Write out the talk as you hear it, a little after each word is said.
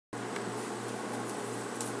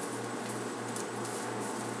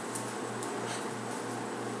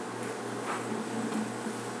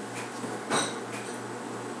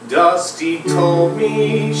Dusty told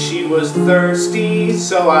me she was thirsty,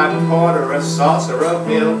 so I poured her a saucer of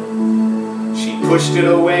milk. She pushed it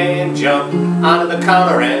away and jumped onto the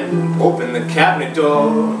counter and opened the cabinet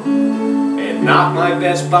door and knocked my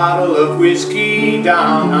best bottle of whiskey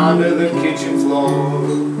down onto the kitchen floor.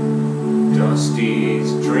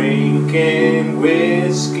 Dusty's drinking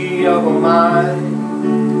whiskey of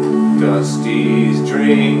mine. Dusty's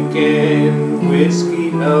drinking whiskey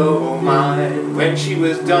of mine. When she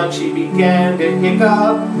was done, she began to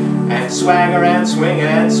hiccup and swagger and swing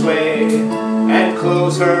and sway and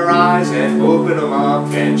close her eyes and open them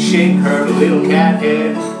up and shake her little cat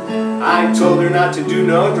head. I told her not to do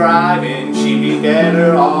no driving, she'd be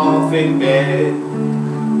better off in bed.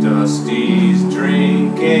 Dusty's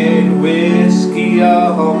drinking whiskey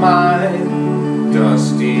of mine.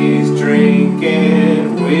 Dusty's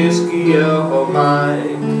drinking whiskey of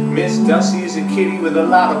mine. Miss Dusty's a kitty with a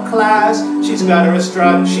lot of class. She's got her a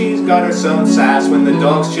strut, she's got her some sass. When the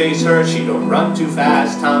dogs chase her, she don't run too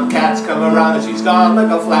fast. Tomcats come around and she's gone like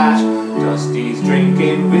a flash. Dusty's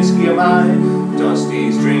drinking whiskey of mine.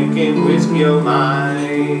 Dusty's drinking whiskey of mine.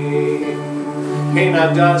 Hey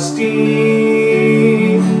now Dusty,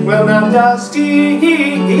 well now Dusty,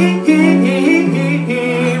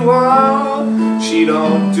 whoa. She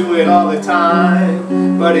don't do it all the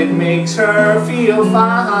time, but it makes her feel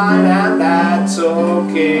fine, and that's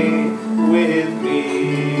okay with me.